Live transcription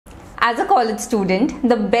As a college student,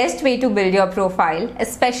 the best way to build your profile,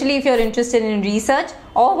 especially if you're interested in research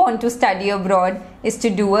or want to study abroad, is to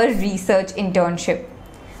do a research internship.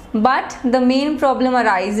 But the main problem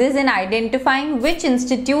arises in identifying which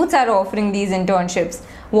institutes are offering these internships,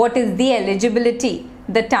 what is the eligibility,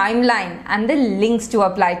 the timeline, and the links to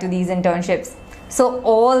apply to these internships. So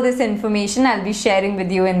all this information I'll be sharing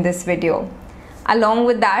with you in this video. Along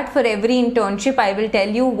with that, for every internship, I will tell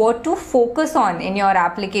you what to focus on in your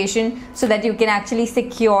application so that you can actually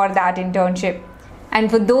secure that internship. And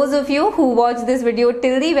for those of you who watch this video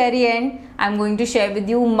till the very end, I'm going to share with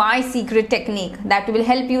you my secret technique that will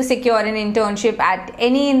help you secure an internship at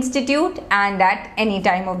any institute and at any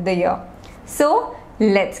time of the year. So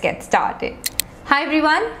let's get started. Hi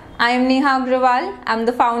everyone, I am Neha Agrawal. I'm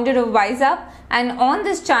the founder of WiseUp, and on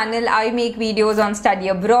this channel I make videos on study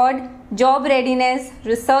abroad, job readiness,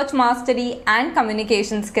 research mastery and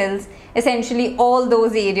communication skills, essentially all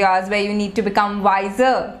those areas where you need to become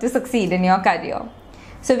wiser to succeed in your career.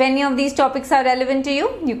 So if any of these topics are relevant to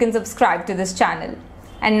you, you can subscribe to this channel.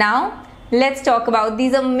 And now let's talk about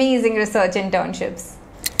these amazing research internships.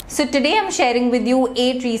 So today I'm sharing with you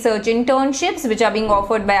 8 research internships which are being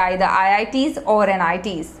offered by either IITs or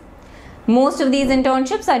NITs. Most of these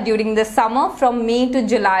internships are during the summer from May to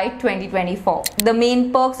July 2024. The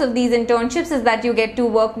main perks of these internships is that you get to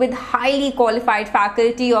work with highly qualified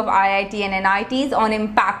faculty of IIT and NITs on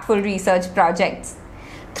impactful research projects.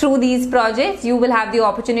 Through these projects, you will have the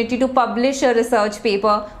opportunity to publish a research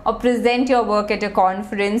paper or present your work at a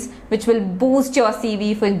conference, which will boost your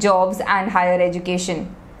CV for jobs and higher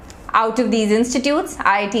education. Out of these institutes,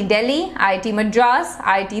 IIT Delhi, IIT Madras,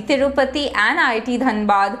 IIT Tirupati and IIT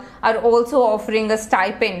Dhanbad are also offering a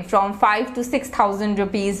stipend from 5,000 to 6,000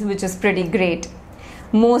 rupees, which is pretty great.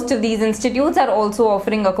 Most of these institutes are also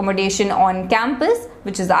offering accommodation on campus,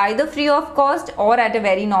 which is either free of cost or at a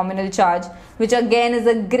very nominal charge, which again is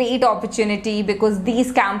a great opportunity because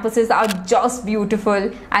these campuses are just beautiful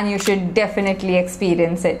and you should definitely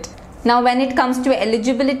experience it. Now when it comes to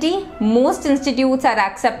eligibility, most institutes are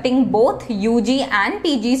accepting both UG and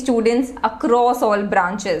PG students across all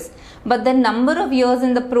branches, but the number of years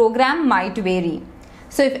in the program might vary.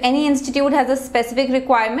 So if any institute has a specific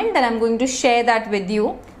requirement, then I'm going to share that with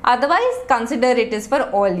you. Otherwise, consider it is for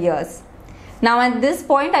all years. Now at this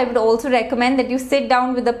point, I would also recommend that you sit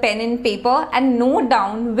down with a pen and paper and note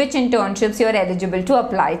down which internships you are eligible to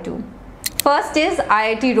apply to. First is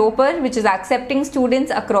IIT Ropar, which is accepting students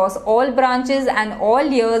across all branches and all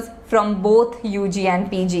years from both UG and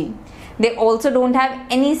PG. They also don't have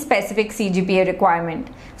any specific CGPA requirement.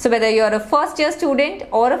 So whether you're a first year student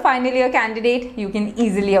or a final year candidate, you can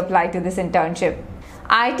easily apply to this internship.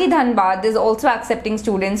 IIT Dhanbad is also accepting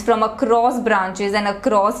students from across branches and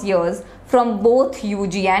across years from both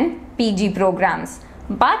UG and PG programs.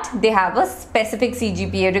 But they have a specific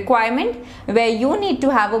CGPA requirement where you need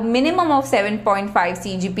to have a minimum of 7.5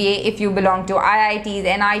 CGPA if you belong to IITs,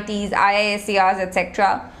 NITs, IISERs,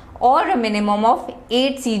 etc. or a minimum of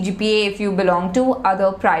 8 CGPA if you belong to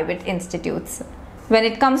other private institutes. When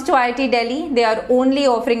it comes to IIT Delhi, they are only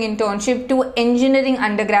offering internship to engineering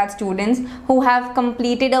undergrad students who have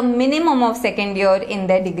completed a minimum of second year in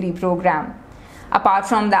their degree program. Apart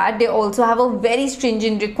from that, they also have a very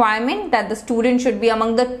stringent requirement that the student should be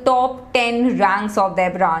among the top 10 ranks of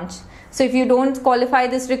their branch. So if you don't qualify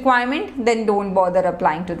this requirement, then don't bother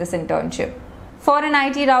applying to this internship. For an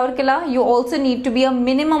IIT Rourkela, you also need to be a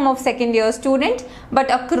minimum of second year student,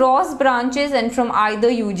 but across branches and from either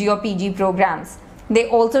UG or PG programs. They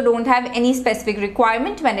also don't have any specific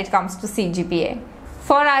requirement when it comes to CGPA.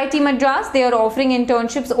 For IIT Madras, they are offering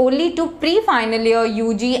internships only to pre-final year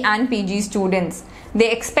UG and PG students.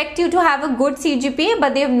 They expect you to have a good CGPA,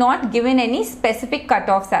 but they have not given any specific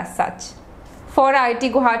cutoffs as such. For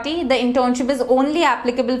IIT Guwahati, the internship is only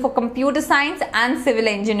applicable for computer science and civil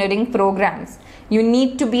engineering programs. You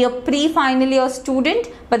need to be a pre-final year student,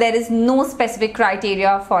 but there is no specific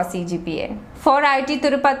criteria for CGPA. For IIT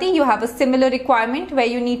Tirupati, you have a similar requirement where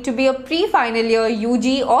you need to be a pre-final year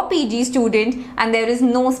UG or PG student, and there is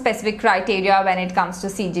no specific criteria when it comes to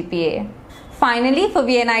CGPA. Finally, for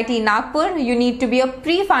VNIT Nagpur, you need to be a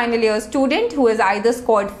pre-final year student who has either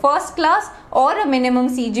scored first class or a minimum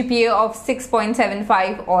CGPA of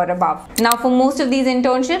 6.75 or above. Now, for most of these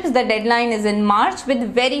internships, the deadline is in March,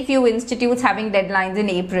 with very few institutes having deadlines in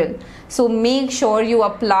April. So make sure you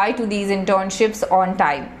apply to these internships on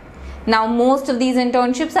time. Now, most of these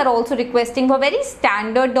internships are also requesting for very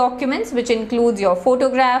standard documents, which includes your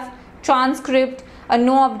photograph, transcript, a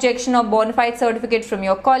no objection or bona fide certificate from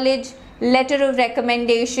your college, letter of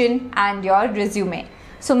recommendation and your resume.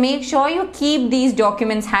 So make sure you keep these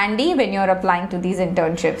documents handy when you're applying to these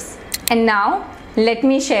internships. And now, let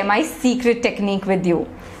me share my secret technique with you.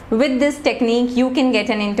 With this technique, you can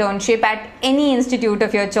get an internship at any institute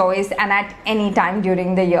of your choice and at any time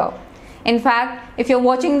during the year. In fact, if you're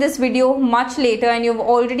watching this video much later and you've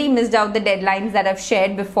already missed out the deadlines that I've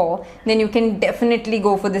shared before, then you can definitely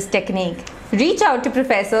go for this technique. Reach out to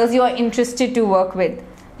professors you are interested to work with.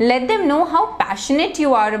 Let them know how passionate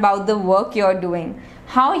you are about the work you're doing,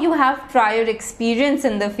 how you have prior experience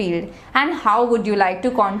in the field, and how would you like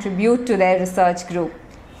to contribute to their research group.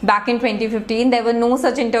 Back in 2015, there were no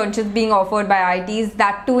such internships being offered by IITs,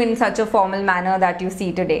 that too in such a formal manner that you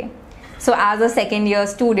see today. So as a second year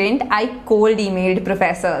student, I cold emailed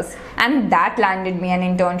professors, and that landed me an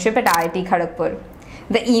internship at IIT Kharagpur.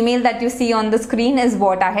 The email that you see on the screen is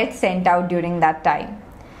what I had sent out during that time.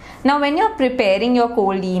 Now when you're preparing your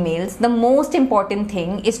cold emails, the most important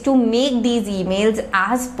thing is to make these emails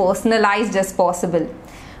as personalized as possible.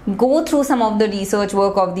 Go through some of the research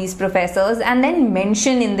work of these professors and then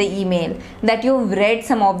mention in the email that you've read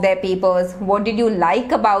some of their papers. What did you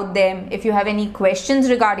like about them? If you have any questions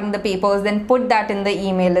regarding the papers, then put that in the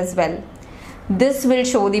email as well. This will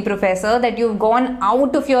show the professor that you've gone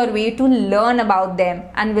out of your way to learn about them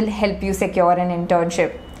and will help you secure an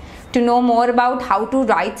internship. To know more about how to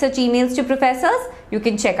write such emails to professors, you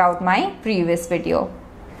can check out my previous video.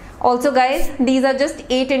 Also guys, these are just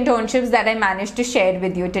 8 internships that I managed to share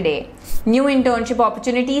with you today. New internship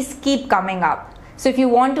opportunities keep coming up. So if you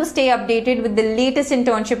want to stay updated with the latest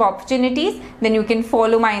internship opportunities, then you can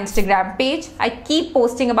follow my Instagram page. I keep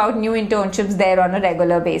posting about new internships there on a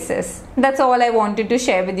regular basis. That's all I wanted to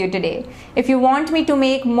share with you today. If you want me to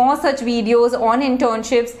make more such videos on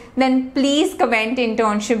internships, then please comment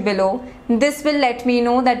internship below. This will let me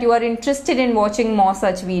know that you are interested in watching more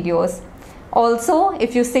such videos. Also,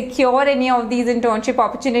 if you secure any of these internship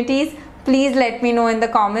opportunities, please let me know in the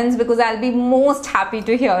comments because I'll be most happy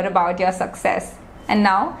to hear about your success. And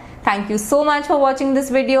now, thank you so much for watching this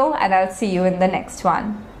video and I'll see you in the next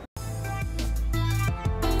one.